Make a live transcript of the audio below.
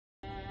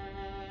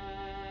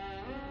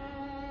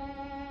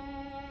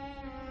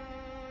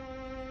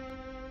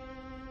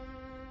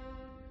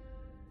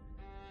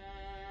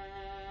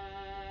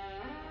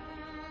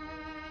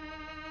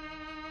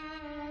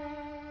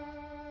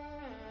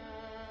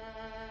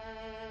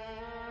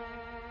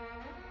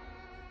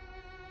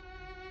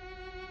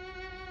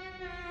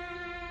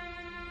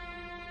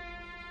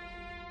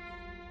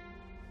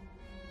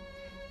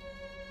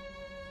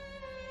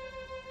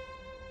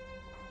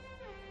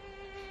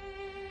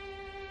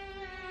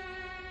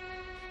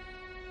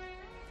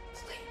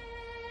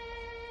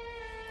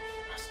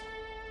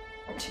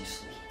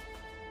positively.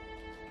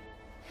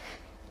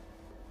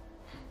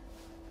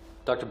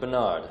 Dr.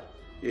 Bernard.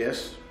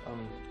 Yes?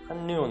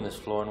 I'm new on this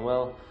floor, and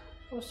well,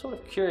 I was sort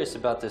of curious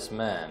about this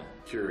man.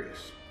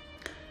 Curious?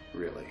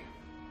 Really?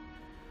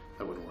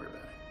 I wouldn't worry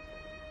about it.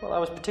 Well, I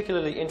was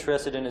particularly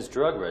interested in his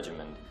drug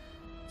regimen.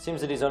 It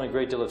seems that he's on a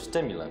great deal of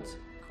stimulants.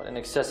 Quite an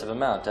excessive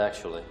amount,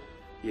 actually.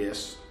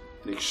 Yes,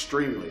 an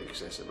extremely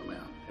excessive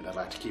amount, and I'd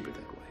like to keep it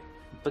that way.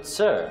 But,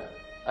 sir,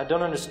 I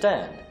don't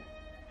understand.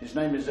 His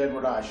name is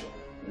Edward Isham,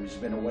 and he's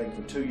been awake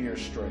for 2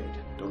 years straight.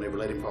 Don't ever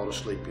let him fall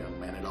asleep, young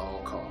man, at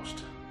all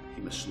cost.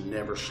 He must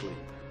never sleep.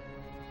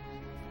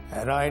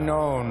 Had I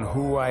known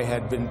who I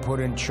had been put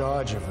in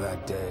charge of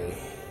that day,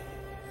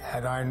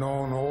 had I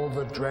known all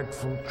the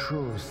dreadful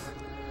truth,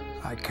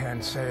 I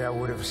can't say I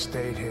would have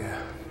stayed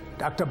here.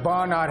 Dr.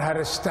 Barnard had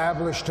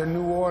established a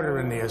new order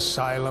in the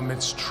asylum,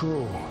 it's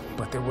true,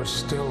 but there was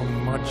still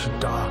much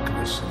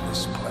darkness in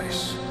this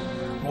place.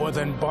 More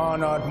than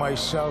Barnard,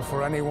 myself,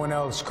 or anyone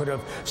else could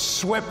have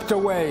swept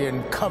away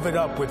and covered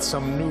up with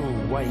some new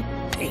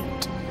white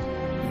paint.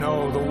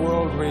 No, the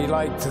world we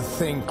like to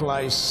think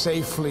lies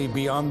safely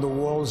beyond the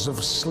walls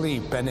of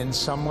sleep and in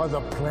some other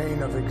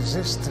plane of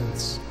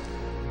existence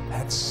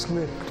had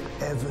slipped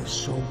ever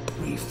so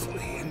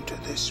briefly into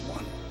this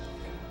one.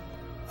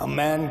 A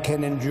man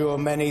can endure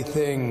many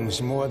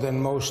things more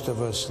than most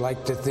of us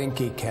like to think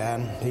he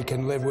can. He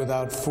can live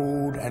without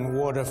food and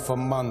water for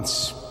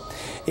months.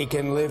 He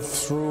can live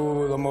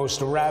through the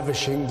most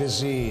ravishing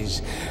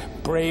disease,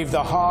 brave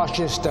the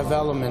harshest of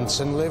elements,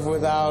 and live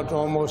without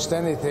almost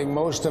anything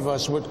most of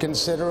us would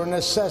consider a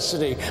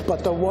necessity.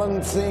 But the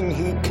one thing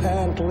he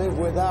can't live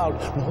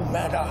without, no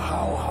matter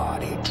how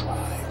hard he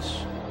tries,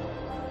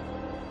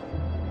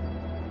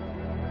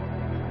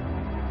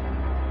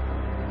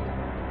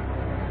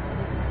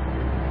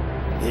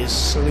 is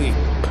sleep.